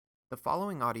The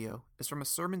following audio is from a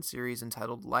sermon series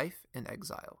entitled Life in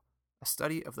Exile, a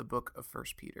study of the book of 1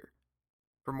 Peter.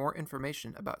 For more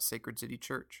information about Sacred City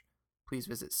Church, please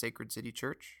visit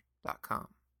sacredcitychurch.com.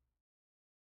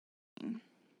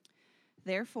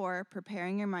 Therefore,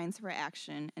 preparing your minds for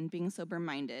action and being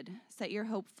sober-minded, set your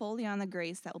hope fully on the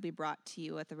grace that will be brought to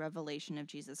you at the revelation of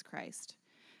Jesus Christ.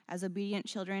 As obedient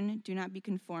children, do not be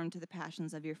conformed to the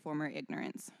passions of your former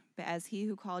ignorance, but as he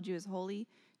who called you is holy,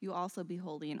 you also be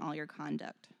holy in all your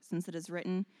conduct, since it is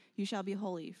written, "You shall be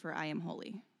holy, for I am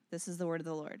holy." This is the word of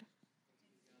the Lord.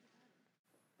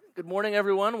 Good morning,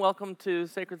 everyone. Welcome to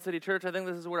Sacred City Church. I think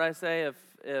this is where I say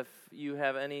if you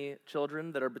have any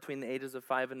children that are between the ages of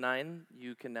 5 and 9,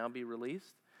 you can now be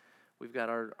released. We've got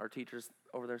our teachers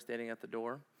over there standing at the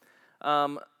door.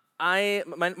 My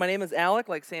name is Alec,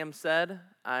 like Sam said.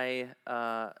 I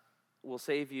will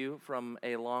save you from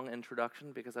a long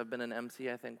introduction because I've been an MC,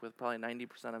 I think, with probably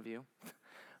 90% of you.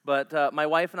 But my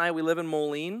wife and I, we live in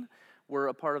Moline. We're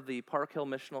a part of the Park Hill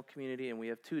Missional Community, and we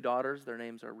have 2 daughters. Their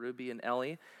names are Ruby and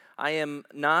Ellie. I am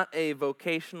not a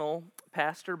vocational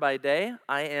pastor by day.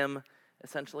 I am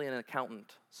essentially an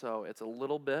accountant, so it's a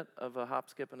little bit of a hop,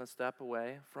 skip, and a step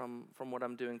away from what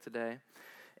I'm doing today.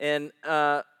 And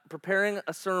preparing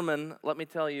a sermon, let me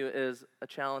tell you, is a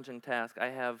challenging task. I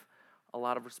have a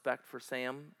lot of respect for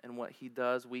Sam and what he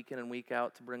does week in and week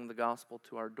out to bring the gospel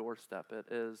to our doorstep.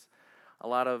 It is a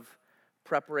lot of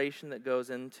preparation that goes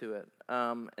into it.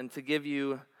 And to give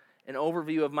you an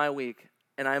overview of my week,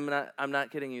 and I'm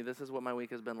not kidding you, this is what my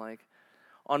week has been like.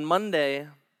 On Monday,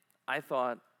 I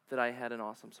thought that I had an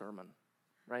awesome sermon,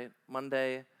 right?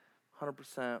 Monday,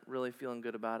 100%, really feeling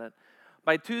good about it.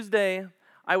 By Tuesday,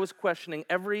 I was questioning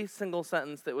every single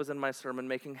sentence that was in my sermon,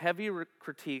 making heavy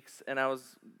critiques, and I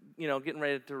was, getting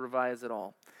ready to revise it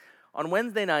all. On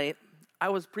Wednesday night, I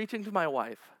was preaching to my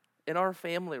wife in our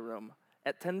family room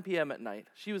at 10 p.m. at night.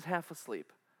 She was half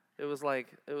asleep. It was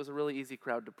a really easy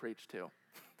crowd to preach to.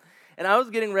 And I was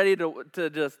getting ready to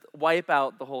just wipe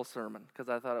out the whole sermon because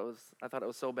I thought it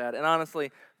was so bad. And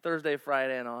honestly, Thursday,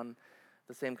 Friday, and on,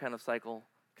 the same kind of cycle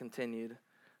continued.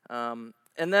 And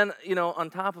then, on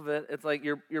top of it, it's like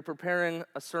you're preparing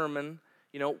a sermon.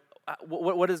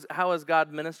 How is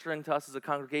God ministering to us as a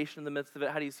congregation in the midst of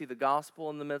it? How do you see the gospel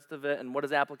in the midst of it? And what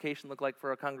does application look like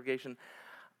for a congregation?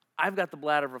 I've got the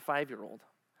bladder of a 5-year-old.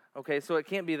 Okay, so it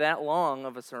can't be that long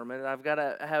of a sermon. I've got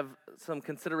to have some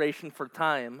consideration for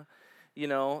time,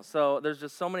 So there's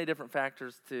just so many different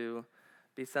factors to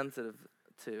be sensitive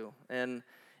to. And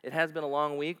it has been a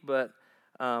long week, but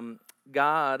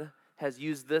God has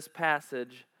used this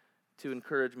passage to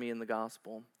encourage me in the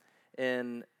gospel.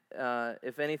 And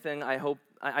if anything,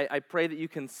 I pray that you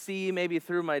can see maybe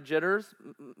through my jitters,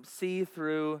 see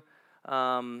through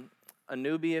a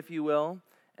newbie, if you will.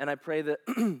 And I pray that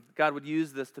God would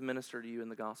use this to minister to you in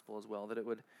the gospel as well, that it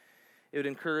would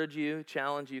encourage you,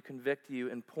 challenge you, convict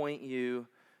you, and point you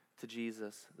to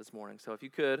Jesus this morning. So if you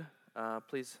could,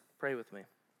 please pray with me.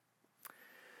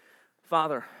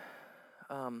 Father,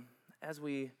 as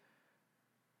we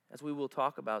will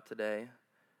talk about today,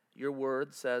 your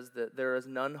word says that there is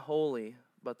none holy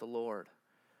but the Lord.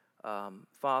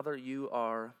 Father, you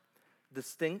are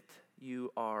distinct,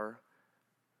 you are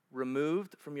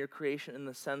removed from your creation in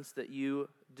the sense that you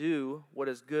do what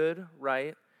is good,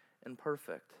 right, and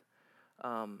perfect.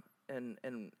 And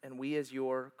we as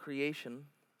your creation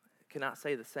cannot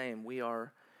say the same. We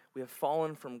have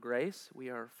fallen from grace. We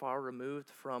are far removed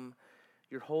from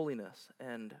your holiness.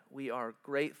 And we are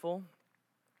grateful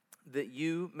that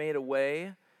you made a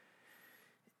way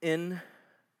in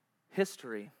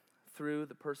history through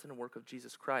the person and work of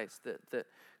Jesus Christ. That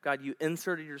God, you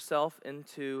inserted yourself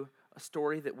into a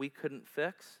story that we couldn't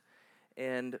fix.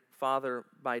 And Father,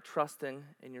 by trusting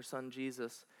in your Son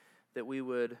Jesus, that we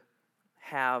would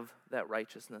have that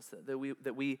righteousness,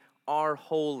 that we are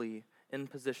holy in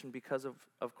position because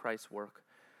of Christ's work.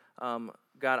 God,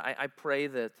 I pray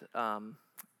that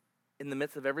in the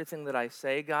midst of everything that I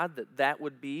say, God, that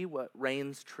would be what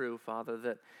reigns true, Father,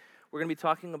 that we're going to be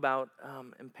talking about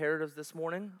imperatives this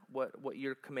morning, what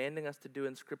you're commanding us to do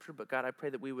in Scripture. But God, I pray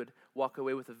that we would walk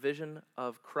away with a vision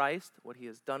of Christ, what he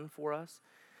has done for us,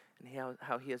 and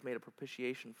how he has made a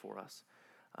propitiation for us.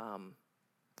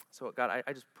 So God,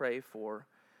 I just pray for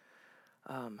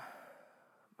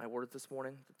my words this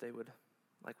morning, that they would,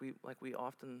 like we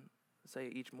often say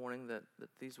each morning, that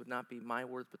these would not be my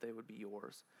words, but they would be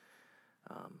yours.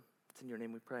 It's in your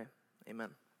name we pray.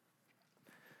 Amen.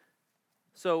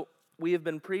 So we have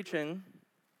been preaching,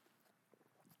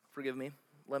 forgive me,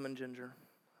 lemon ginger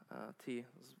tea.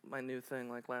 This is my new thing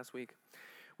like last week.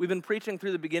 We've been preaching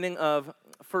through the beginning of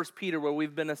 1 Peter, where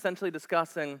we've been essentially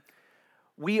discussing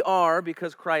We are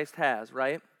because Christ has,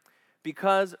 right?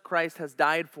 Because Christ has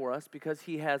died for us, because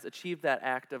he has achieved that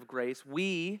act of grace,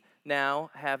 we now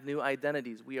have new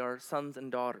identities. We are sons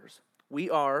and daughters. We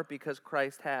are because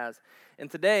Christ has. And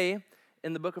today,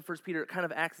 in the book of 1 Peter, it kind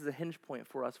of acts as a hinge point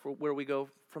for us, for where we go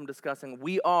from discussing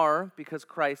we are because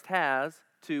Christ has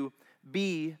to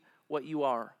be what you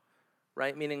are,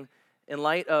 right? Meaning, in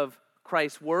light of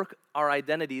Christ's work, our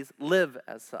identities live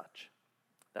as such.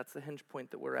 That's the hinge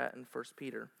point that we're at in 1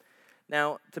 Peter.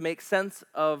 Now, to make sense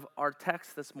of our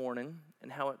text this morning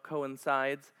and how it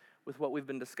coincides with what we've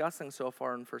been discussing so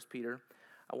far in 1 Peter,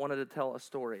 I wanted to tell a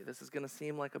story. This is going to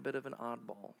seem like a bit of an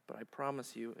oddball, but I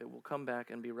promise you it will come back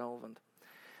and be relevant.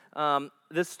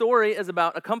 This story is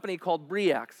about a company called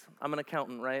Bre-X. I'm an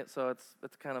accountant, right? So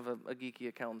it's kind of a geeky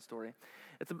accountant story.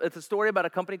 It's a story about a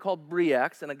company called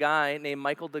Bre-X and a guy named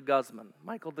Michael de Guzman.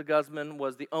 Michael de Guzman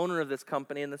was the owner of this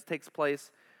company, and this takes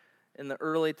place in the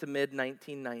early to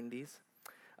mid-1990s.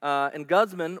 And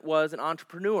Guzman was an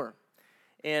entrepreneur.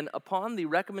 And upon the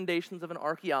recommendations of an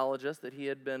archaeologist that he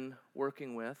had been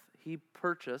working with, he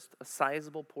purchased a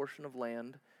sizable portion of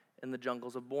land in the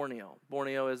jungles of Borneo.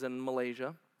 Borneo is in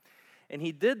Malaysia. And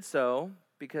he did so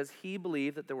because he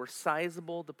believed that there were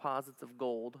sizable deposits of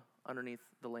gold underneath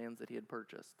the lands that he had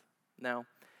purchased. Now,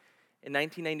 in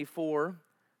 1994,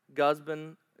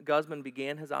 Guzman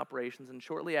began his operations, and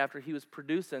shortly after, he was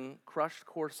producing crushed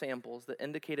core samples that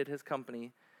indicated his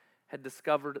company had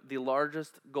discovered the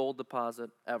largest gold deposit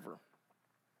ever.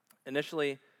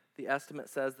 Initially, the estimate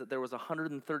says that there was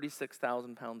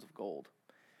 136,000 pounds of gold.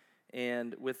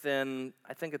 And within,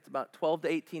 I think it's about 12 to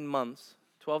 18 months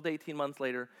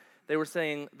later, they were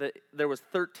saying that there was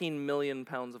 13 million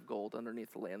pounds of gold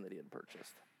underneath the land that he had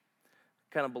purchased.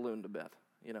 Kind of ballooned a bit,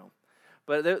 you know.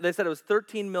 But they said it was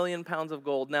 13 million pounds of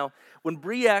gold. Now, when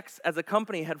Bre-X as a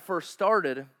company had first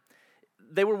started,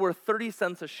 they were worth 30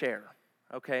 cents a share.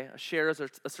 Okay, a share is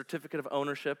a certificate of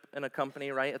ownership in a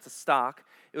company, right? It's a stock.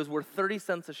 It was worth 30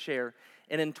 cents a share.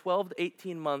 And in 12 to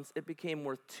 18 months, it became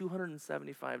worth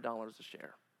 $275 a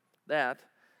share. That's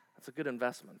a good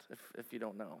investment, if you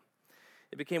don't know.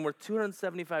 It became worth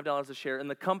 $275 a share, and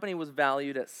the company was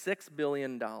valued at $6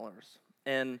 billion.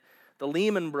 And the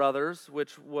Lehman Brothers,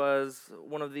 which was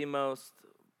one of the most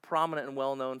prominent and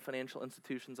well-known financial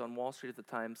institutions on Wall Street at the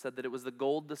time, said that it was the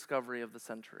gold discovery of the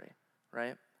century,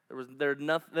 right? There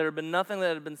had been nothing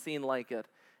that had been seen like it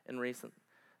in recent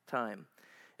time.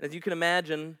 And as you can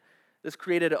imagine, this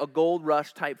created a gold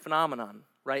rush type phenomenon,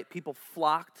 right? People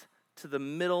flocked to the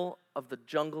middle of the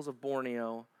jungles of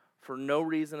Borneo for no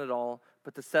reason at all,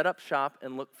 but to set up shop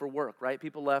and look for work, right?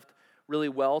 People left really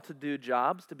well-to-do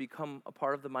jobs to become a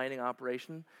part of the mining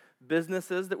operation.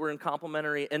 Businesses that were in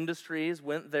complementary industries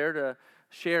went there to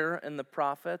share in the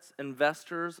profits.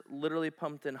 Investors literally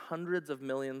pumped in hundreds of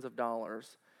millions of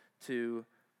dollars to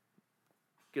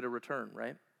get a return,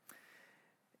 right?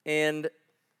 And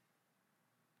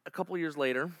a couple years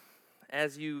later,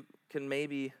 as you can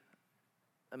maybe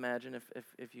imagine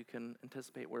if you can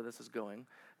anticipate where this is going,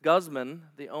 Guzman,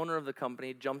 the owner of the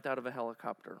company, jumped out of a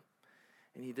helicopter.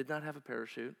 And he did not have a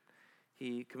parachute.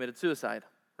 He committed suicide,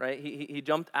 right? He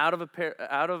jumped out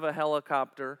of a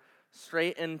helicopter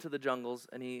straight into the jungles,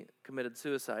 and he committed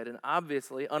suicide. And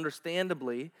obviously,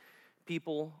 understandably,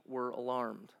 people were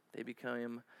alarmed. They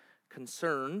became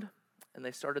concerned, and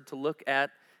they started to look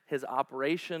at his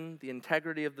operation, the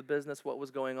integrity of the business, what was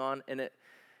going on, and it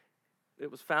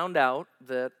was found out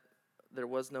that there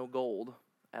was no gold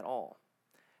at all.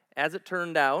 As it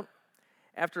turned out,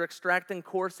 after extracting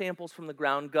core samples from the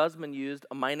ground, Guzman used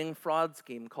a mining fraud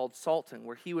scheme called salting,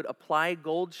 where he would apply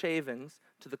gold shavings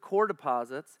to the core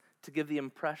deposits to give the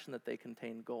impression that they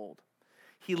contained gold.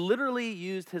 He literally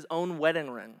used his own wedding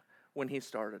ring when he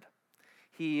started.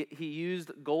 He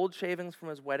used gold shavings from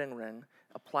his wedding ring,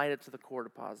 applied it to the core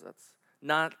deposits.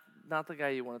 Not the guy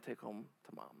you want to take home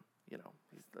to mom. You know,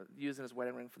 he's using his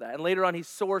wedding ring for that. And later on, he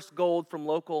sourced gold from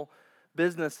local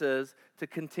businesses to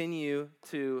continue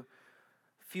to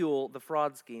fuel the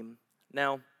fraud scheme.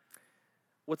 Now,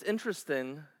 what's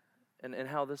interesting, and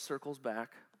how this circles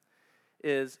back,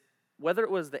 is whether it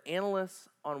was the analysts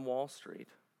on Wall Street,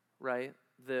 right,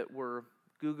 that were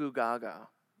goo-goo gaga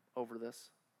over this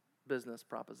business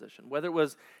proposition, whether it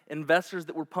was investors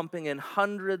that were pumping in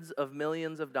hundreds of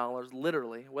millions of dollars,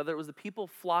 literally, whether it was the people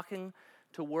flocking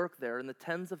to work there in the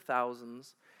tens of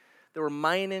thousands, there were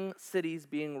mining cities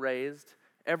being raised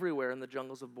everywhere in the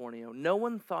jungles of Borneo. No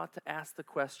one thought to ask the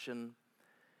question,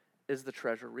 is the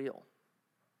treasure real?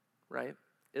 Right?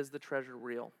 Is the treasure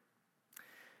real?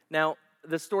 Now,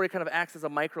 this story kind of acts as a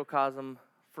microcosm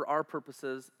for our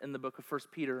purposes in the book of 1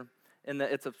 Peter in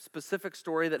that it's a specific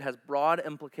story that has broad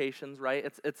implications, right?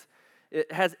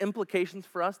 It has implications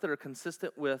for us that are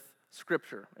consistent with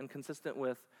Scripture and consistent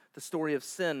with the story of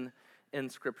sin in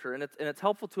Scripture. And it's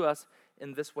helpful to us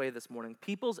in this way this morning.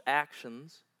 People's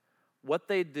actions, what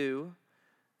they do,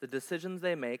 the decisions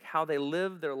they make, how they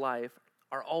live their life,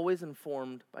 are always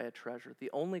informed by a treasure. The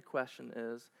only question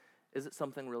is it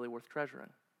something really worth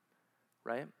treasuring,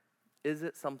 right? Is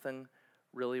it something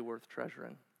really worth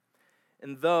treasuring?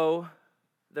 And though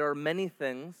there are many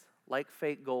things, like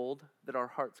fake gold, that our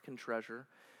hearts can treasure,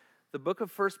 the book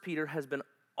of 1 Peter has been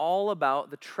all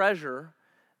about the treasure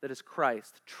that is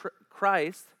Christ.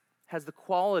 Christ has the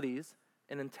qualities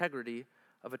and integrity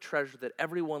of a treasure that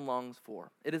everyone longs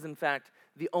for. It is, in fact,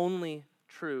 the only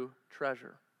true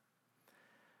treasure.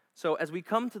 So as we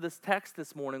come to this text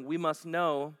this morning, we must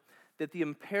know that the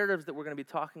imperatives that we're going to be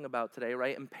talking about today,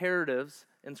 right? Imperatives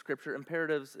in Scripture.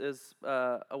 Imperatives is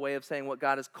a way of saying what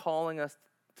God is calling us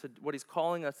to, what He's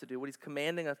calling us to do, what He's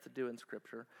commanding us to do in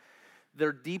Scripture.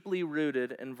 They're deeply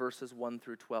rooted in verses 1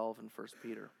 through 12 in 1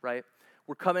 Peter, right?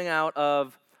 We're coming out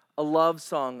of a love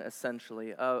song,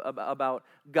 essentially, about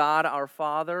God our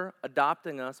Father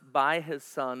adopting us by His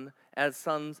Son as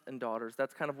sons and daughters.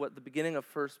 That's kind of what the beginning of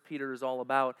 1 Peter is all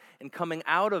about. And coming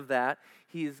out of that,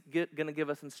 he's going to give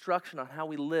us instruction on how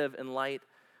we live in light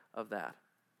of that.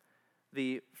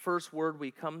 The first word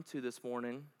we come to this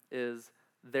morning is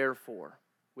therefore,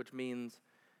 which means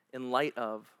in light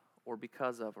of, or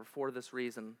because of, or for this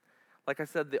reason. Like I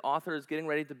said, the author is getting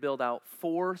ready to build out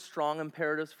 4 strong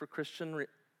imperatives for Christian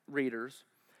readers,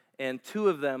 and 2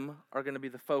 of them are going to be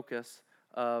the focus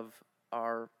of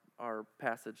our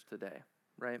passage today,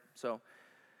 right? So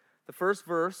the first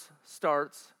verse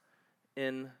starts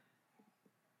in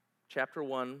chapter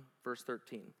 1, verse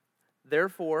 13.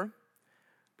 Therefore,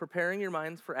 preparing your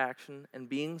minds for action and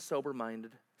being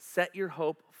sober-minded, set your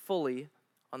hope fully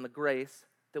on the grace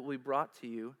that will be brought to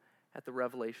you at the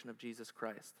revelation of Jesus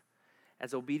Christ.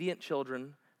 As obedient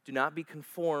children, do not be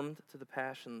conformed to the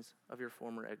passions of your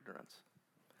former ignorance.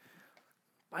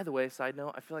 By the way, side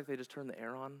note, I feel like they just turned the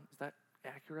air on. Is that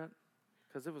accurate?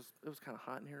 Because it was kind of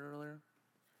hot in here earlier.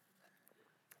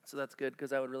 So that's good,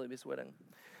 because I would really be sweating.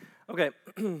 Okay,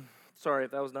 sorry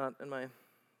if that was not in my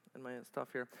stuff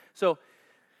here. So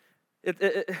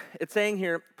it's saying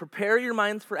here, prepare your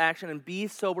minds for action and be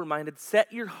sober-minded.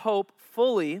 Set your hope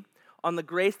fully on the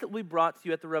grace that we brought to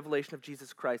you at the revelation of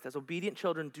Jesus Christ. As obedient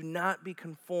children, do not be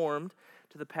conformed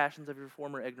to the passions of your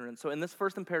former ignorance. So in this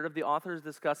first imperative, the author is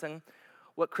discussing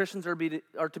what Christians are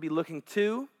to be looking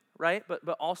to, right? But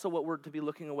also what we're to be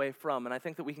looking away from. And I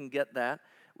think that we can get that.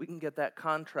 We can get that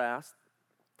contrast,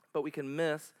 but we can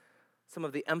miss some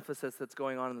of the emphasis that's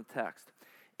going on in the text.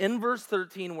 In verse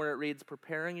 13, where it reads,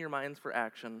 preparing your minds for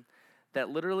action, that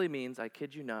literally means, I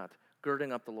kid you not,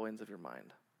 girding up the loins of your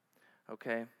mind.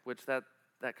 Okay, which that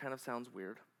kind of sounds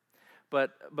weird.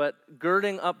 But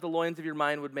girding up the loins of your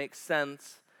mind would make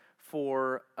sense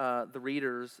for the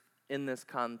readers in this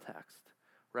context,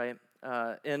 right?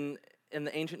 In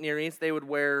the ancient Near East, they would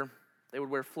wear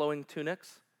flowing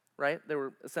tunics, right? They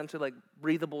were essentially like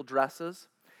breathable dresses.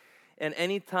 And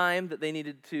any time that they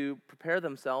needed to prepare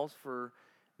themselves for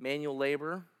manual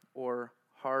labor or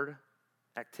hard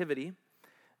activity,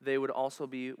 they would also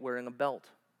be wearing a belt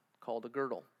called a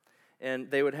girdle.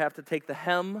 And they would have to take the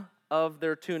hem of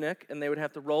their tunic and they would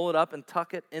have to roll it up and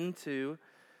tuck it into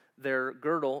their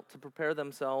girdle to prepare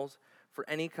themselves for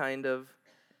any kind of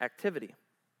activity.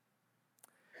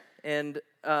 And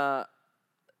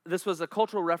this was a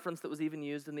cultural reference that was even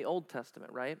used in the Old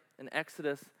Testament, right? In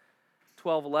Exodus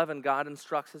 12:11, God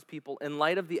instructs His people, in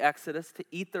light of the Exodus, to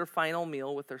eat their final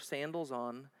meal with their sandals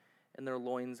on and their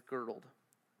loins girdled,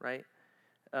 right?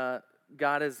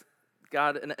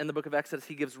 God, in the book of Exodus,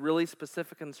 He gives really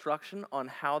specific instruction on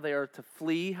how they are to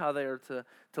flee, how they are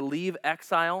to leave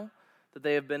exile that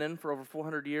they have been in for over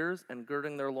 400 years, and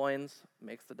girding their loins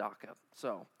makes the docket.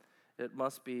 So it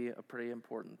must be a pretty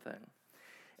important thing.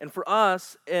 And for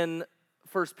us, in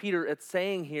 1 Peter, it's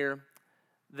saying here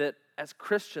that as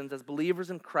Christians, as believers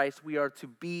in Christ, we're to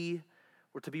be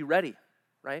ready,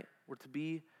 right? We're to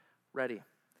be ready.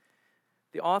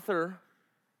 The author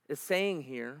is saying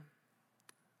here,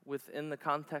 within the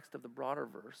context of the broader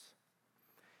verse,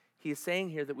 he is saying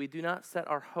here that we do not set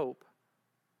our hope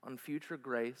on future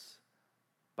grace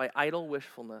by idle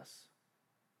wishfulness,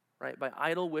 right? By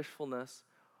idle wishfulness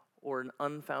or an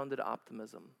unfounded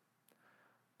optimism,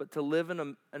 but to live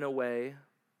in a way,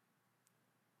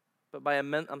 but by a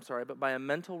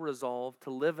mental resolve to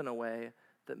live in a way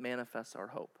that manifests our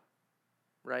hope,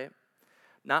 right?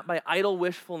 Not by idle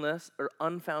wishfulness or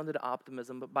unfounded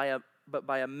optimism, but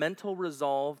by a mental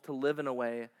resolve to live in a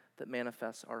way that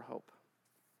manifests our hope.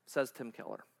 Says Tim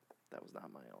Keller. That was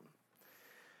not my own.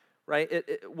 Right?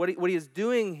 What he is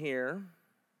doing here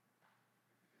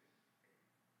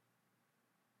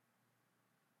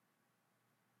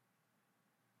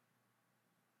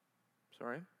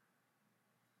Sorry.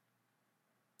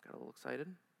 Got a little excited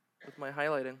with my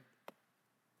highlighting.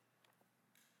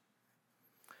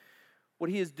 What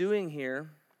he is doing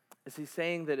here is he's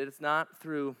saying that it's not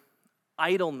through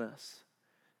idleness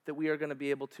that we are going to be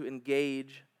able to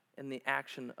engage in the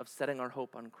action of setting our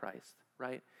hope on Christ,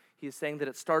 right? He is saying that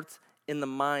it starts in the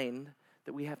mind,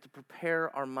 that we have to prepare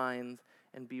our minds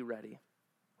and be ready,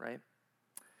 right?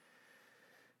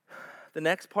 The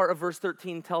next part of verse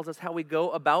 13 tells us how we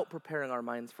go about preparing our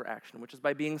minds for action, which is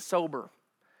by being sober,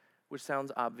 which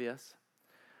sounds obvious.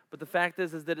 But the fact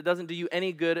is that it doesn't do you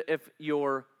any good if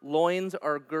your loins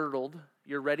are girdled,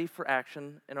 you're ready for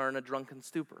action, and are in a drunken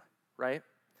stupor, right?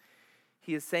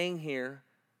 He is saying here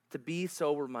to be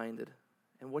sober-minded.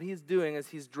 And what he's doing is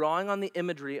he's drawing on the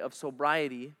imagery of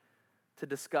sobriety to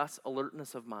discuss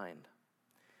alertness of mind.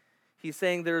 He's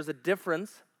saying there is a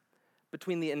difference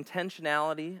between the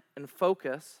intentionality and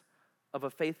focus of a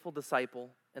faithful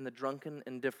disciple and the drunken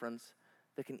indifference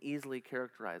that can easily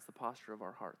characterize the posture of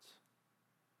our hearts,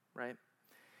 right?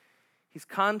 He's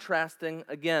contrasting,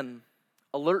 again,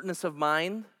 alertness of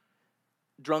mind,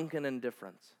 drunken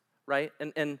indifference, right?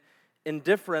 And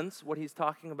indifference, what he's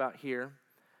talking about here,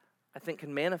 I think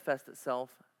can manifest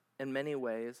itself in many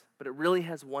ways, but it really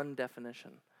has one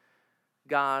definition.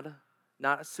 God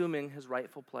not assuming his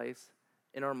rightful place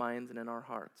in our minds and in our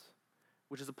hearts,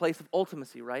 which is a place of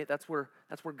ultimacy, right? That's where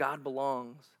God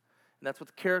belongs. And that's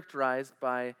what's characterized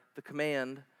by the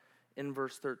command in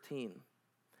verse 13.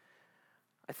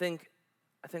 I think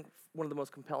one of the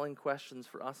most compelling questions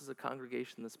for us as a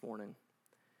congregation this morning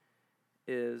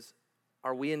is,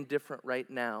 are we indifferent right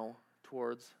now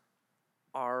towards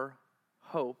our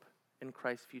hope in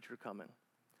Christ's future coming?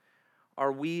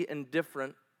 Are we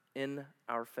indifferent in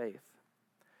our faith?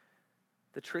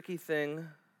 The tricky thing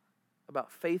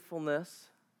about faithfulness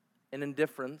and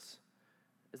indifference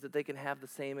is that they can have the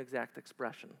same exact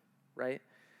expression, right?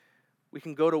 We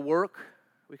can go to work,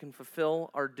 we can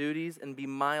fulfill our duties and be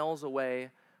miles away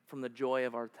from the joy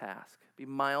of our task, be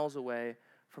miles away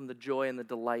from the joy and the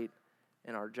delight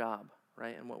in our job,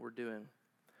 right, and what we're doing.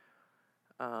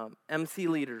 MC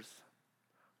leaders,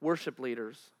 worship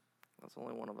leaders, that's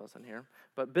only one of us in here,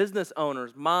 but business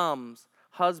owners, moms,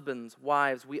 husbands,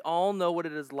 wives, we all know what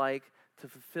it is like to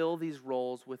fulfill these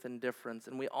roles with indifference,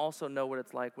 and we also know what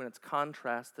it's like when it's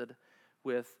contrasted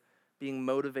with being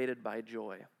motivated by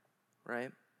joy,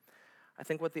 right? I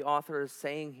think what the author is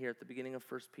saying here at the beginning of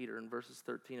 1 Peter in verses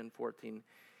 13 and 14,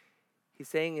 he's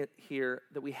saying it here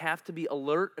that we have to be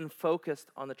alert and focused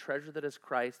on the treasure that is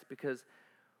Christ, because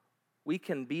we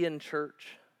can be in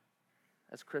church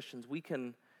as Christians. We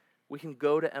can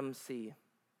go to MC.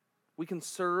 We can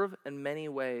serve in many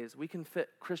ways. We can fit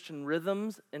Christian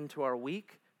rhythms into our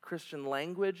week, Christian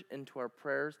language into our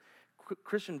prayers,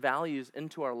 Christian values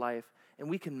into our life, and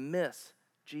we can miss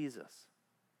Jesus,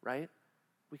 right?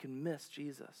 We can miss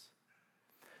Jesus.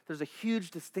 There's a huge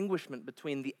distinguishment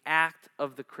between the act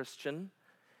of the Christian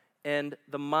and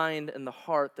the mind and the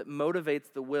heart that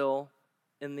motivates the will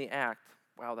in the act.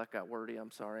 Wow, that got wordy,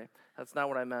 I'm sorry. That's not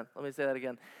what I meant. Let me say that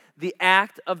again. The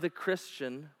act of the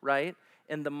Christian, right,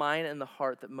 and the mind and the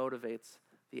heart that motivates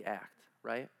the act,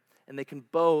 right? And they can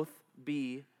both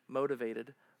be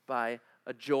motivated by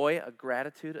a joy, a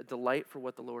gratitude, a delight for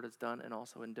what the Lord has done, and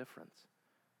also indifference,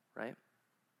 right?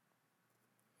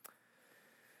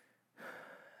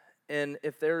 And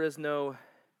if there is no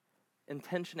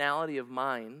intentionality of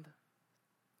mind,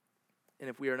 and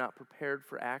if we are not prepared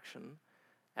for action,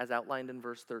 as outlined in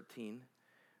verse 13,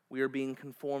 we are being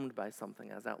conformed by something,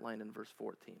 as outlined in verse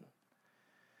 14.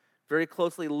 Very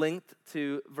closely linked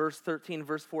to verse 13,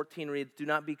 verse 14 reads, "Do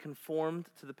not be conformed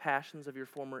to the passions of your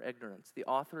former ignorance." The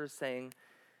author is saying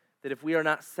that if we are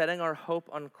not setting our hope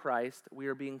on Christ, we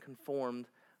are being conformed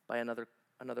by another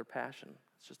passion.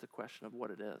 It's just a question of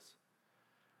what it is.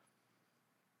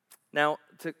 Now,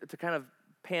 to kind of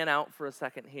pan out for a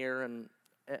second here and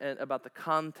about the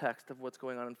context of what's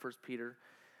going on in 1 Peter,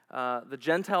 the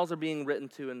Gentiles are being written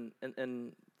to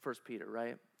in 1 Peter,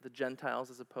 right? The Gentiles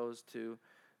as opposed to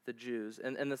the Jews.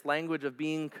 And this language of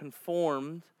being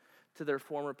conformed to their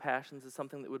former passions is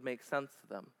something that would make sense to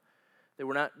them. They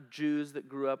were not Jews that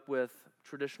grew up with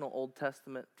traditional Old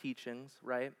Testament teachings,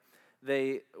 right?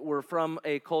 They were from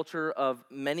a culture of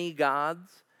many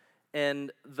gods,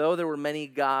 and though there were many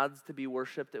gods to be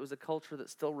worshipped, it was a culture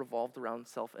that still revolved around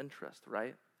self-interest,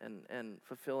 right? And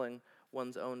fulfilling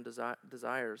one's own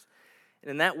desires.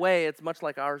 And in that way, it's much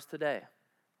like ours today,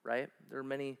 right? There are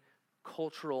many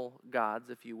cultural gods,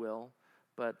 if you will,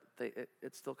 but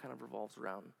it still kind of revolves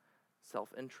around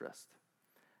self-interest.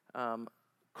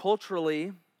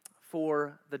 Culturally,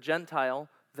 for the Gentile,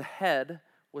 the head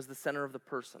was the center of the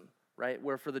person, right?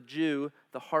 Where for the Jew,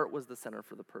 the heart was the center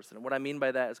for the person. And what I mean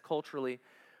by that is culturally,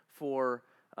 for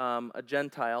a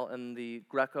Gentile in the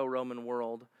Greco-Roman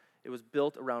world, it was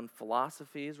built around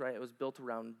philosophies, right? It was built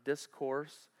around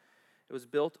discourse. It was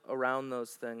built around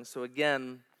those things. So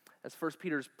again, as 1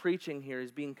 Peter's preaching here,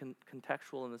 he's being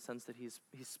contextual in the sense that he's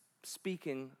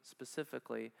speaking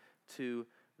specifically to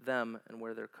them and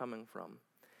where they're coming from.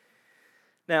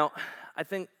 Now, I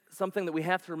think something that we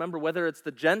have to remember, whether it's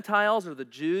the Gentiles or the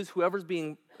Jews, whoever's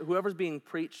being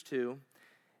preached to,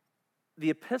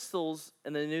 the epistles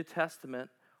in the New Testament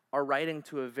are writing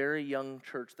to a very young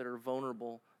church that are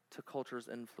vulnerable to culture's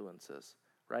influences,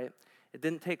 right? It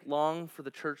didn't take long for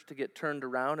the church to get turned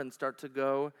around and start to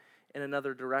go in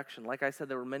another direction. Like I said,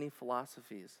 there were many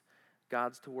philosophies,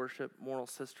 gods to worship, moral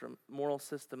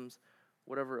systems,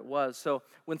 whatever it was. So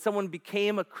when someone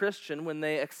became a Christian, when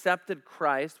they accepted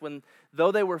Christ,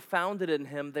 though they were founded in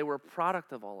him, they were a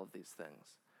product of all of these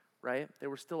things, right? They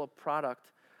were still a product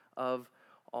of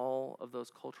all of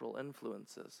those cultural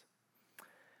influences.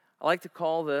 I like to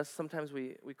call this, sometimes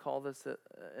we call this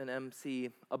an MC,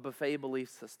 a buffet belief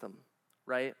system,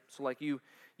 right? So like you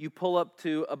pull up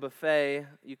to a buffet,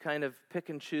 you kind of pick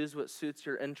and choose what suits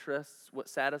your interests, what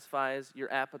satisfies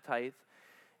your appetite.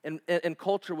 And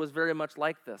culture was very much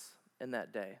like this in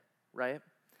that day, right?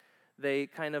 They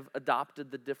kind of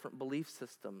adopted the different belief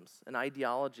systems and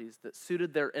ideologies that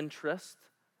suited their interest,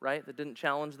 right? That didn't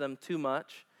challenge them too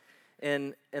much.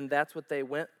 And that's what they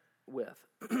went with.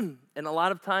 And a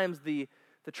lot of times the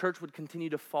church would continue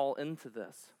to fall into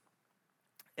this.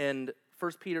 And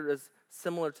 1 Peter is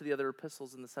similar to the other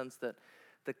epistles in the sense that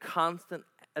the constant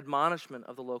admonishment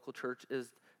of the local church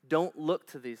is don't look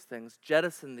to these things,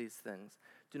 jettison these things.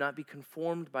 Do not be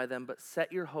conformed by them, but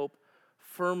set your hope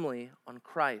firmly on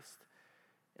Christ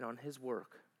and on his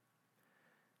work.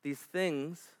 These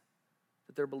things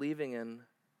that they're believing in,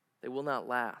 they will not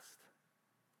last.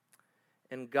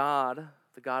 And God,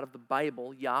 the God of the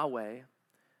Bible, Yahweh,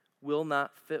 will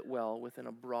not fit well within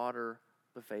a broader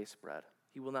buffet spread.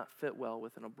 He will not fit well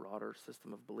within a broader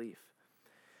system of belief.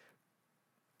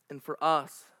 And for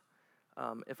us,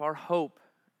 if our hope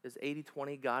is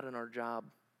 80-20 God in our job,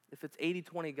 if it's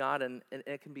 80-20 God and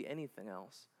it can be anything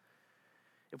else,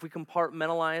 if we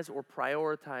compartmentalize or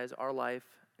prioritize our life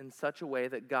in such a way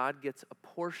that God gets a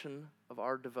portion of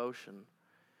our devotion,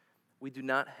 we do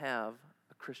not have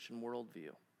a Christian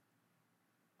worldview.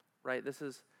 Right? This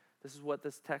is what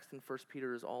this text in 1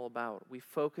 Peter is all about. We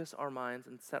focus our minds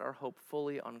and set our hope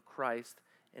fully on Christ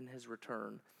and his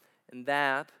return. And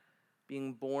that,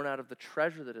 being born out of the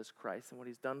treasure that is Christ and what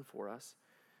he's done for us,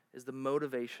 is the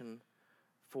motivation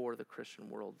for the Christian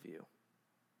worldview.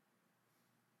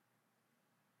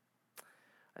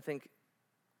 I think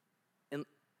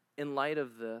in light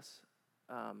of this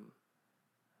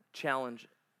challenge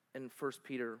in 1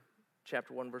 Peter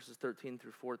chapter 1, verses 13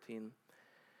 through 14,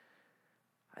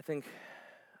 I think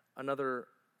another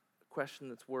question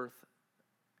that's worth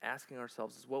asking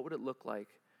ourselves is, what would it look like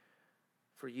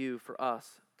for you, for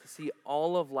us, to see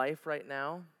all of life right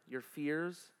now, your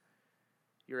fears,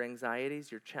 your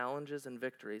anxieties, your challenges, and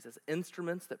victories as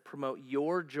instruments that promote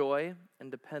your joy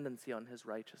and dependency on his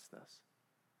righteousness?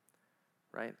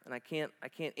 Right? And I can't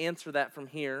answer that from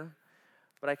here,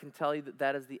 but I can tell you that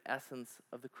that is the essence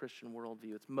of the Christian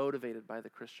worldview. It's motivated by the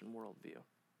Christian worldview.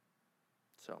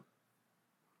 So,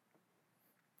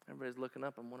 everybody's looking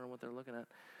up. I'm wondering what they're looking at.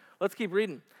 Let's keep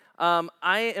reading.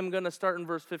 I am going to start in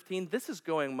verse 15. This is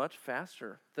going much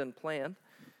faster than planned.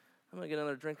 I'm going to get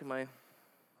another drink of my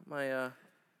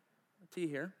tea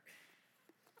here.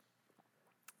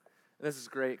 And this is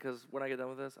great because when I get done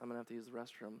with this, I'm going to have to use the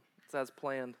restroom. It's as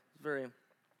planned. It's very,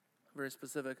 very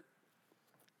specific.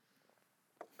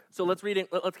 So let's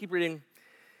keep reading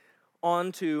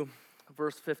on to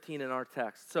verse 15 in our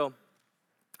text. So,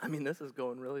 this is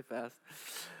going really fast.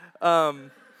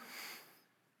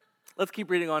 Let's keep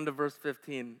reading on to verse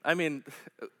 15.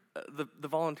 The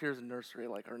volunteers in nursery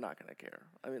are not going to care.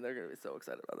 They're going to be so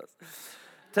excited about this.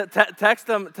 Text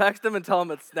them and tell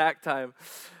them it's snack time.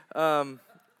 On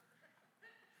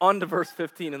to verse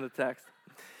 15 in the text.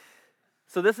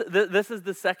 So this is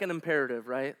the second imperative,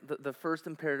 right? The first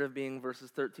imperative being verses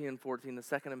 13 and 14. The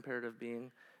second imperative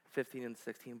being 15 and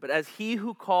 16. But as he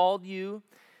who called you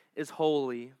is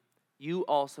holy, you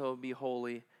also be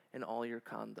holy in all your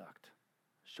conduct.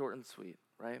 Short and sweet,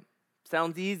 right?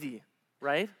 Sounds easy,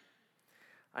 right?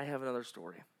 I have another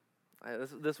story.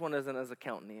 This one isn't as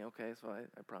accountant-y, okay, so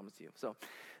I promise you. So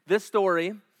this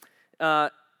story,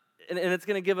 and it's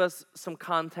going to give us some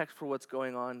context for what's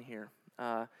going on here.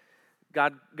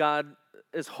 God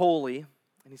is holy,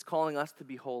 and he's calling us to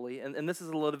be holy, and this is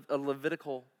a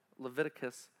Levitical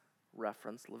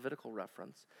reference.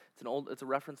 It's a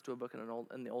reference to a book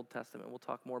in the Old Testament. We'll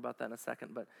talk more about that in a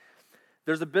second, but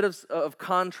there's a bit of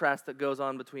contrast that goes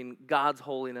on between God's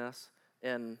holiness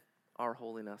and our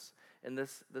holiness. And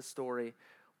this story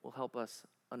will help us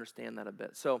understand that a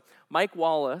bit. So Mike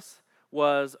Wallace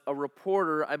was a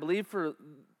reporter, I believe, for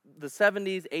the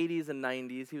 70s, 80s, and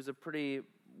 90s. He was a pretty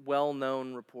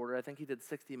well-known reporter. I think he did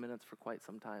 60 Minutes for quite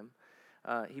some time.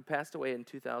 He passed away in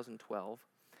 2012.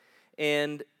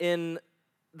 And in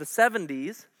the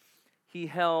 70s, he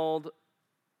held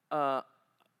a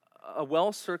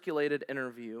well-circulated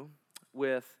interview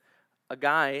with a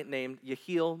guy named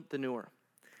Yehiel Denur.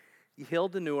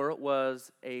 Yehiel Denur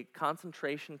was a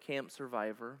concentration camp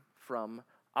survivor from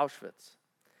Auschwitz.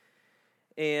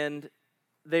 And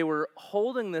they were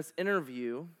holding this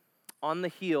interview on the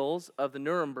heels of the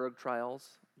Nuremberg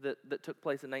trials that took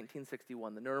place in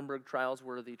 1961. The Nuremberg trials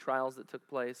were the trials that took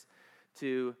place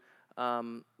to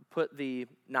put the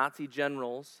Nazi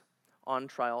generals on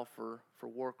trial for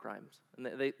war crimes.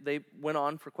 And they went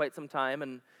on for quite some time.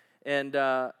 And in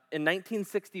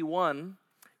 1961,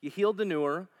 Yehiel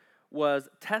Denur was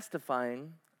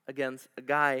testifying against a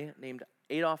guy named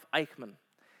Adolf Eichmann.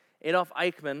 Adolf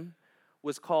Eichmann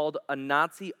was called a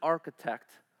Nazi architect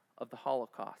of the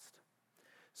Holocaust.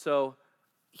 So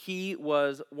he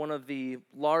was one of the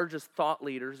largest thought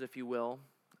leaders, if you will,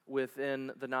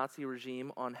 within the Nazi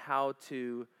regime on how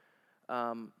to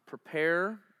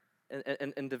prepare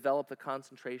and develop the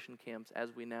concentration camps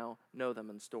as we now know them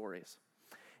in stories.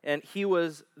 And he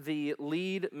was the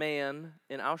lead man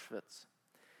in Auschwitz.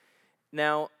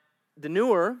 Now,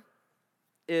 Denur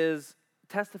is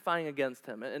testifying against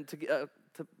him. And to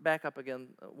back up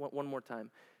again one more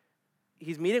time,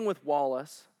 he's meeting with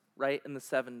Wallace, right, in the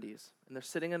 70s. And they're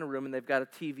sitting in a room, and they've got a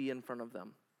TV in front of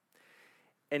them.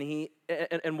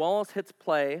 And Wallace hits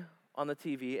play on the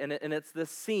TV, and it's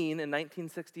this scene in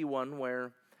 1961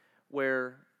 where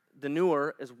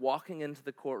Denur is walking into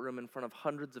the courtroom in front of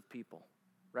hundreds of people,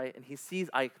 right? And he sees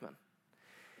Eichmann.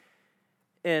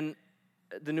 And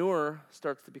Denur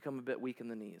starts to become a bit weak in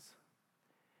the knees.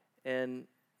 And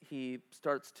he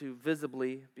starts to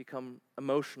visibly become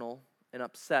emotional and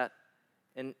upset.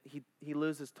 And he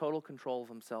loses total control of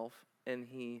himself. And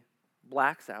he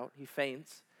blacks out. He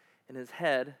faints. And his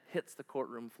head hits the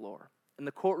courtroom floor. And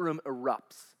the courtroom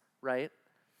erupts, right?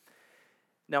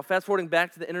 Now, fast forwarding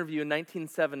back to the interview in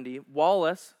 1970,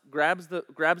 Wallace grabs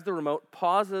the remote,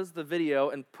 pauses the video,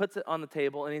 and puts it on the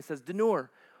table. And he says, Denur,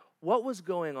 what was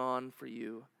going on for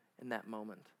you in that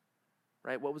moment,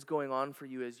 right? What was going on for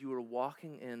you as you were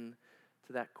walking in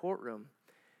to that courtroom?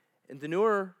 And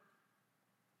Denur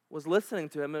was listening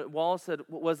to him, and Wallace said,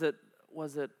 was it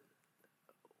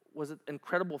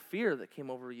incredible fear that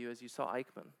came over you as you saw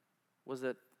Eichmann? Was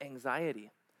it anxiety?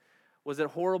 Was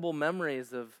it horrible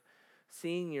memories of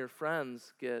seeing your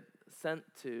friends get sent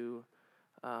to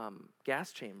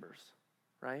gas chambers,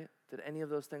 right? Did any of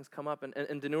those things come up?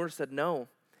 And Denur said, no.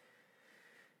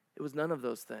 It was none of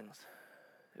those things.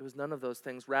 It was none of those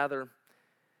things. Rather,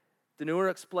 Denur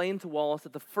explained to Wallace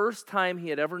that the first time he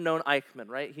had ever known Eichmann,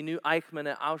 right? He knew Eichmann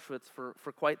at Auschwitz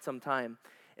for quite some time.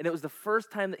 And it was the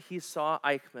first time that he saw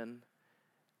Eichmann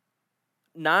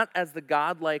not as the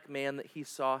godlike man that he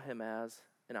saw him as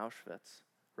in Auschwitz,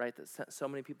 right? That sent so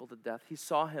many people to death. He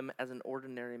saw him as an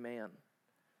ordinary man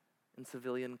in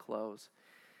civilian clothes.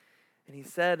 And he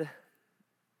said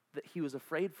that he was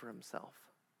afraid for himself.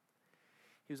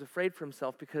 He was afraid for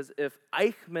himself because if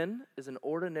Eichmann is an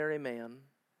ordinary man,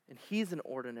 and he's an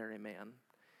ordinary man,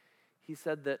 he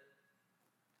said that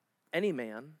any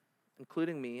man,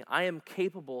 including me, I am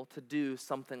capable to do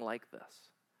something like this.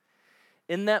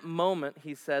 In that moment,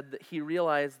 he said that he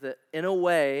realized that in a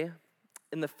way,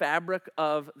 in the fabric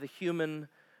of the human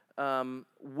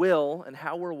will and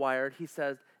how we're wired, he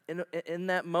says, in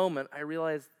that moment, I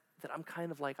realized that I'm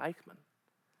kind of like Eichmann.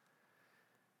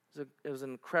 It was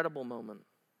an incredible moment.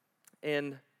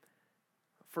 And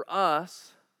for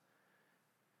us,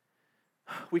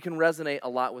 we can resonate a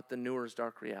lot with Denur's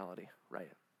dark reality,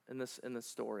 right, in this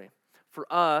story.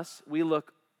 For us, we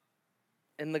look,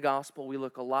 in the gospel, we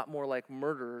look a lot more like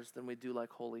murderers than we do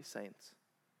like holy saints,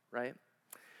 right?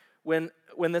 When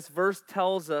this verse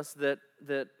tells us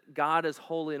that God is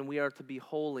holy and we are to be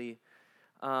holy,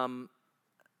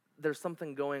 there's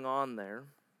something going on there,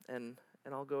 and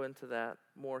I'll go into that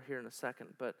more here in a second.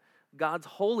 But God's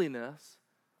holiness,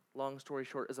 long story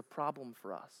short, is a problem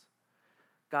for us.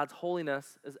 God's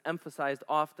holiness is emphasized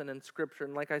often in Scripture.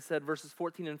 And like I said, verses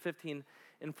 14 and 15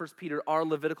 in 1 Peter are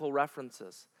Levitical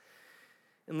references.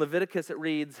 In Leviticus, it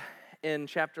reads in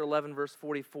chapter 11, verse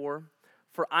 44,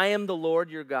 "For I am the Lord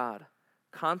your God.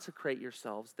 Consecrate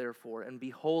yourselves, therefore, and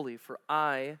be holy, for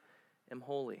I am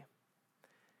holy."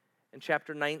 In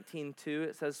chapter 19:2,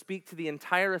 it says, "Speak to the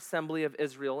entire assembly of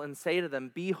Israel and say to them,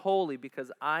 be holy,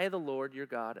 because I, the Lord your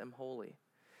God, am holy."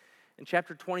 In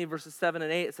chapter 20, verses 7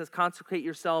 and 8, it says, "Consecrate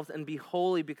yourselves and be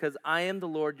holy, because I am the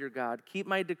Lord your God. Keep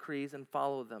my decrees and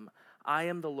follow them. I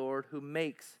am the Lord who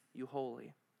makes you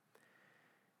holy."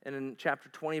 And in chapter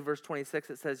 20, verse 26,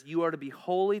 it says, "You are to be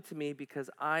holy to me, because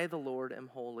I, the Lord, am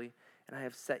holy, and I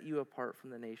have set you apart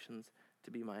from the nations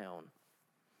to be my own."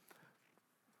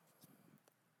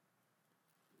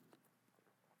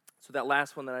 So that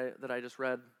last one that I just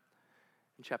read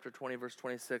in chapter 20, verse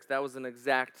 26, that was an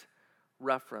exact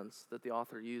reference that the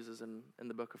author uses in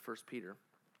the book of 1 Peter.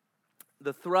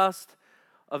 The thrust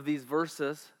of these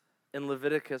verses in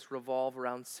Leviticus revolve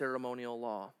around ceremonial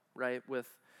law, right?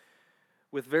 With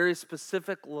very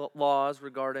specific laws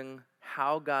regarding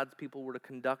how God's people were to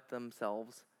conduct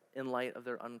themselves in light of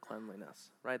their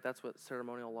uncleanliness, right? That's what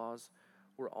ceremonial laws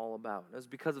were all about. It was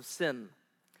because of sin.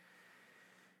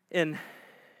 And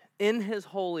in his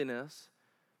holiness,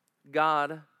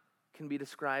 God can be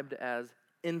described as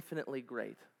infinitely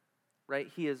great, right?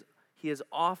 He is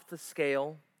off the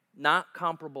scale, not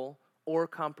comparable or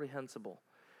comprehensible.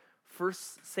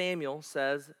 1 Samuel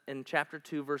says in chapter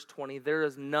 2, verse 20, "There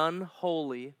is none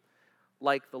holy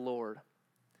like the Lord."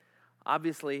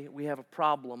 Obviously, we have a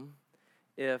problem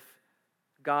if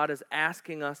God is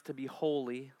asking us to be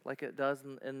holy, like it does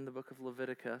in the book of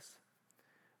Leviticus,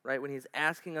 right? When he's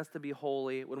asking us to be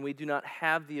holy, when we do not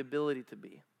have the ability to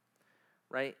be,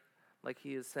 right? Like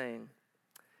he is saying.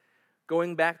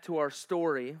 Going back to our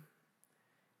story,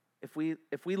 if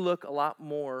we look a lot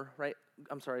more, right?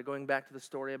 Going back to the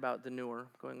story about the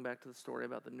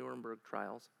Nuremberg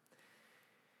trials.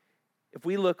 If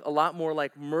we look a lot more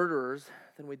like murderers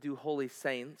than we do holy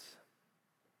saints,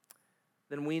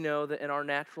 then we know that in our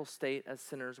natural state as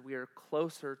sinners, we are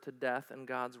closer to death and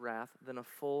God's wrath than a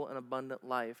full and abundant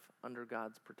life under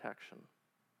God's protection.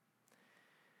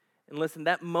 And listen,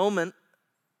 that moment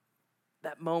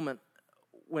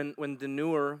when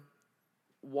Denur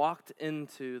walked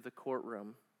into the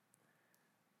courtroom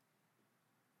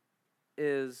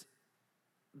is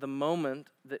the moment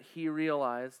that he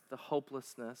realized the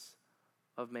hopelessness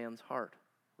of man's heart,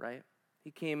 right?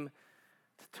 He came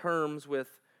to terms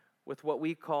with what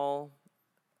we call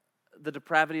the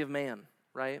depravity of man,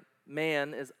 right?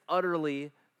 Man is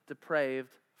utterly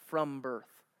depraved from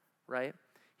birth, right?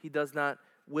 He does not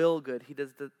will good. He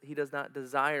does not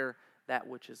desire that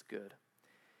which is good.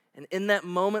 And in that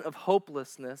moment of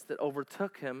hopelessness that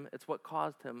overtook him, it's what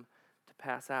caused him to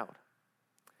pass out.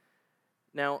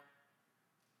 Now,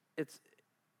 it's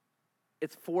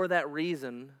for that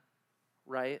reason,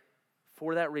 right?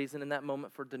 For that reason, in that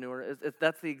moment for Denur,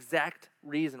 that's the exact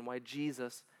reason why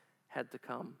Jesus had to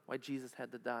come, why Jesus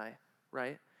had to die,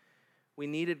 right? We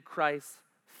needed Christ's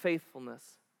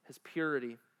faithfulness, his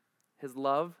purity, his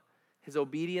love, his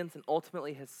obedience, and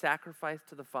ultimately his sacrifice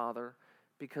to the Father,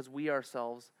 because we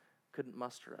ourselves couldn't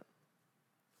muster it.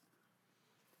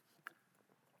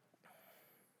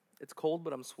 It's cold,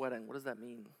 but I'm sweating. What does that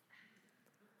mean?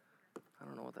 I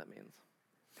don't know what that means.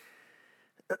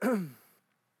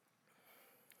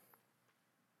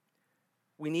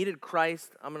 We needed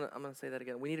Christ, I'm gonna say that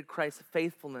again. We needed Christ's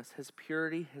faithfulness, his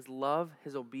purity, his love,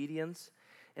 his obedience,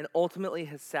 and ultimately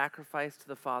his sacrifice to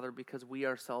the Father, because we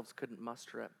ourselves couldn't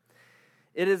muster it.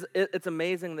 It's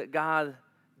amazing that God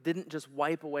didn't just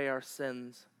wipe away our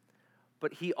sins,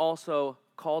 but he also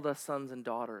called us sons and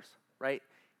daughters, right?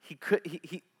 He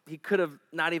could have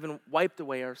not even wiped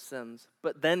away our sins,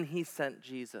 but then he sent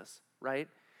Jesus, right?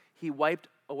 He wiped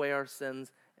away our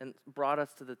sins and brought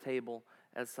us to the table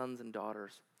as sons and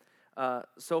daughters.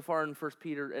 So far in 1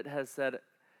 Peter, it has said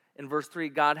in verse 3,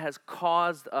 God has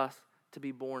caused us to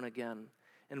be born again.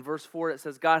 In verse 4, it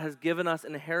says, God has given us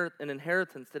an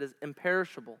inheritance that is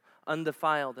imperishable,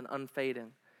 undefiled, and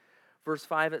unfading. Verse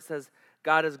 5, it says,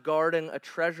 God is guarding a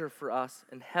treasure for us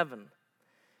in heaven.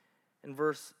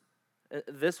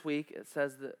 This week, it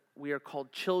says that we are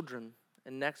called children.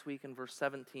 And next week, in verse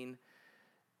 17,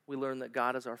 we learn that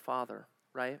God is our Father,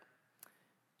 right?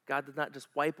 God did not just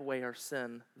wipe away our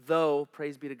sin, though,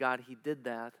 praise be to God, he did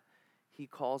that. He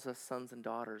calls us sons and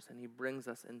daughters, and he brings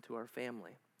us into our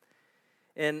family.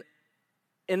 And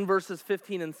in verses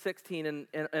 15 and 16 in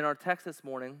our text this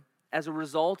morning, as a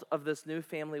result of this new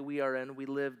family we are in, we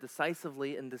live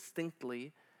decisively and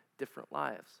distinctly different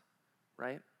lives,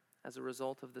 right? as a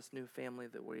result of this new family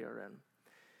that we are in.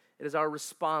 It is our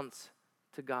response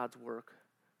to God's work.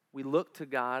 We look to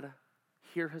God,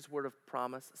 hear his word of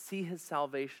promise, see his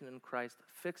salvation in Christ,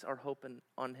 fix our hope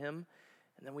on him,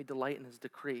 and then we delight in his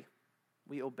decree.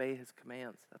 We obey his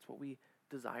commands. That's what we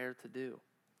desire to do.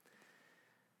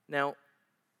 Now,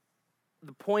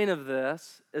 the point of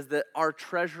this is that our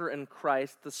treasure in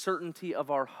Christ, the certainty of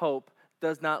our hope,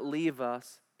 does not leave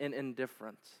us in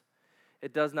indifference.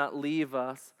 It does not leave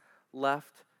us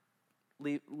left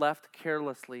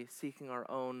carelessly seeking our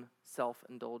own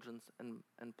self-indulgence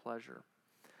and pleasure.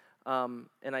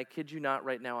 And I kid you not,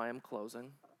 right now I am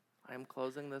closing. I am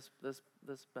closing this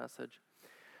message.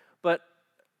 But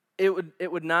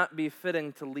it would not be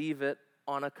fitting to leave it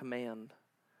on a command.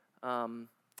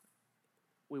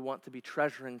 We want to be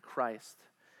treasuring Christ.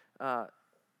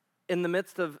 In the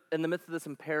midst of this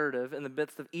imperative, in the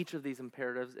midst of each of these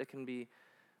imperatives, it can be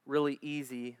really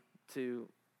easy to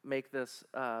make this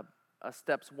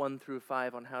steps 1 through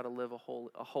 5 on how to live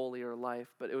a holier life.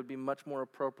 But it would be much more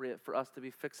appropriate for us to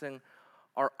be fixing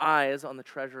our eyes on the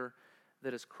treasure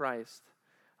that is Christ.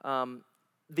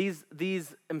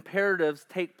 These imperatives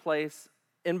take place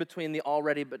in between the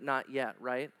already but not yet,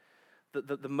 right?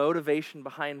 The motivation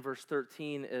behind verse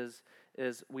 13 is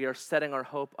we are setting our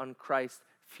hope on Christ's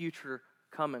future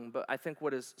coming. But I think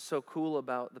what is so cool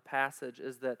about the passage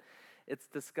is that it's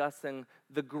discussing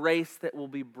the grace that will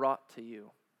be brought to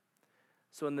you.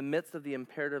 So in the midst of the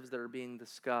imperatives that are being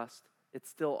discussed, it's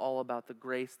still all about the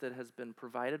grace that has been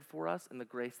provided for us and the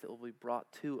grace that will be brought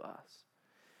to us.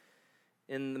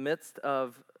 In the midst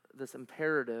of this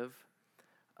imperative,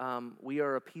 we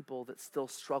are a people that still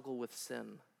struggle with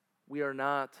sin. We are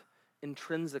not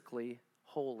intrinsically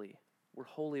holy. We're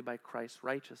holy by Christ's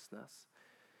righteousness.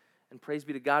 And praise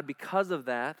be to God, because of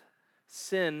that,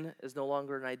 sin is no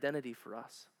longer an identity for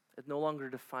us. It no longer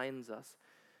defines us.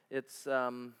 It's, I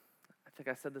think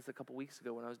I said this a couple weeks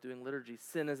ago when I was doing liturgy,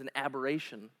 sin is an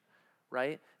aberration,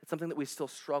 right? It's something that we still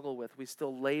struggle with, we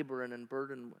still labor and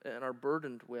are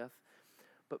burdened with,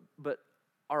 but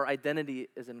our identity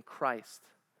is in Christ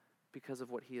because of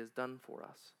what he has done for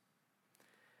us.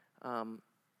 And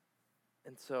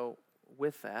so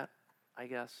with that, I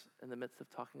guess in the midst of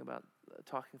talking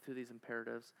through these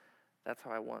imperatives, that's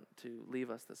how I want to leave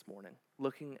us this morning,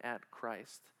 looking at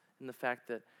Christ and the fact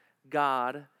that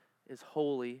God is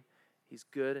holy, he's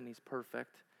good and he's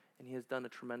perfect, and he has done a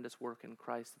tremendous work in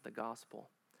Christ at the gospel.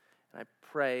 And I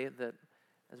pray that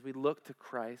as we look to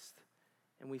Christ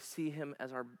and we see him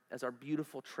as our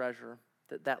beautiful treasure,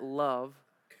 that love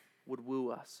would woo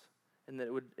us, and that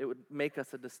it would make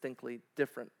us a distinctly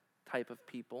different type of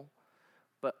people,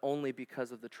 but only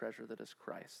because of the treasure that is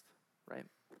Christ, right?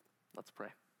 Let's pray.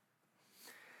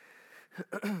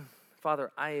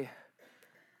 Father, I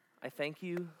thank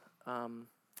you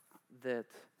that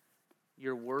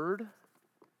your word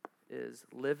is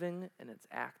living and it's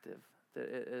active, that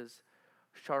it is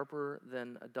sharper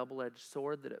than a double-edged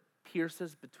sword, that it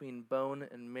pierces between bone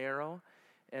and marrow.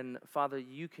 And Father,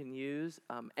 you can use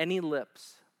any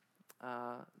lips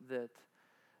that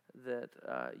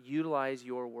utilize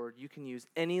your word. You can use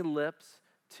any lips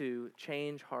to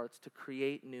change hearts, to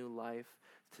create new life,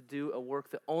 to do a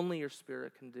work that only your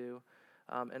Spirit can do.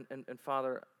 And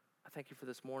Father, I thank you for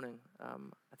this morning.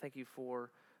 I thank you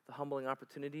for the humbling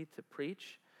opportunity to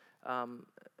preach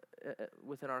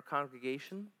within our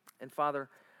congregation. And Father,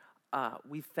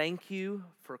 we thank you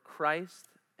for Christ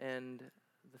and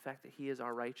the fact that he is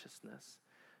our righteousness.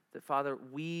 That, Father,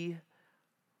 we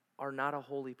are not a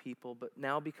holy people, but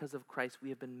now because of Christ, we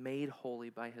have been made holy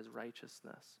by his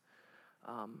righteousness.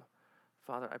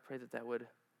 Father, I pray that would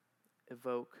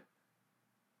evoke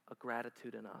a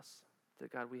gratitude in us.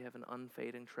 That, God, we have an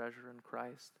unfading treasure in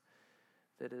Christ.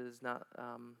 That it is not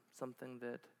something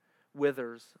that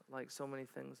withers like so many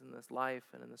things in this life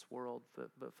and in this world.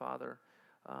 But Father,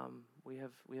 we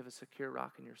have a secure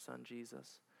rock in your Son,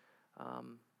 Jesus.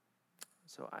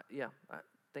 So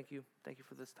thank you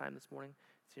for this time this morning.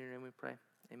 It's in your name we pray.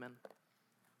 Amen.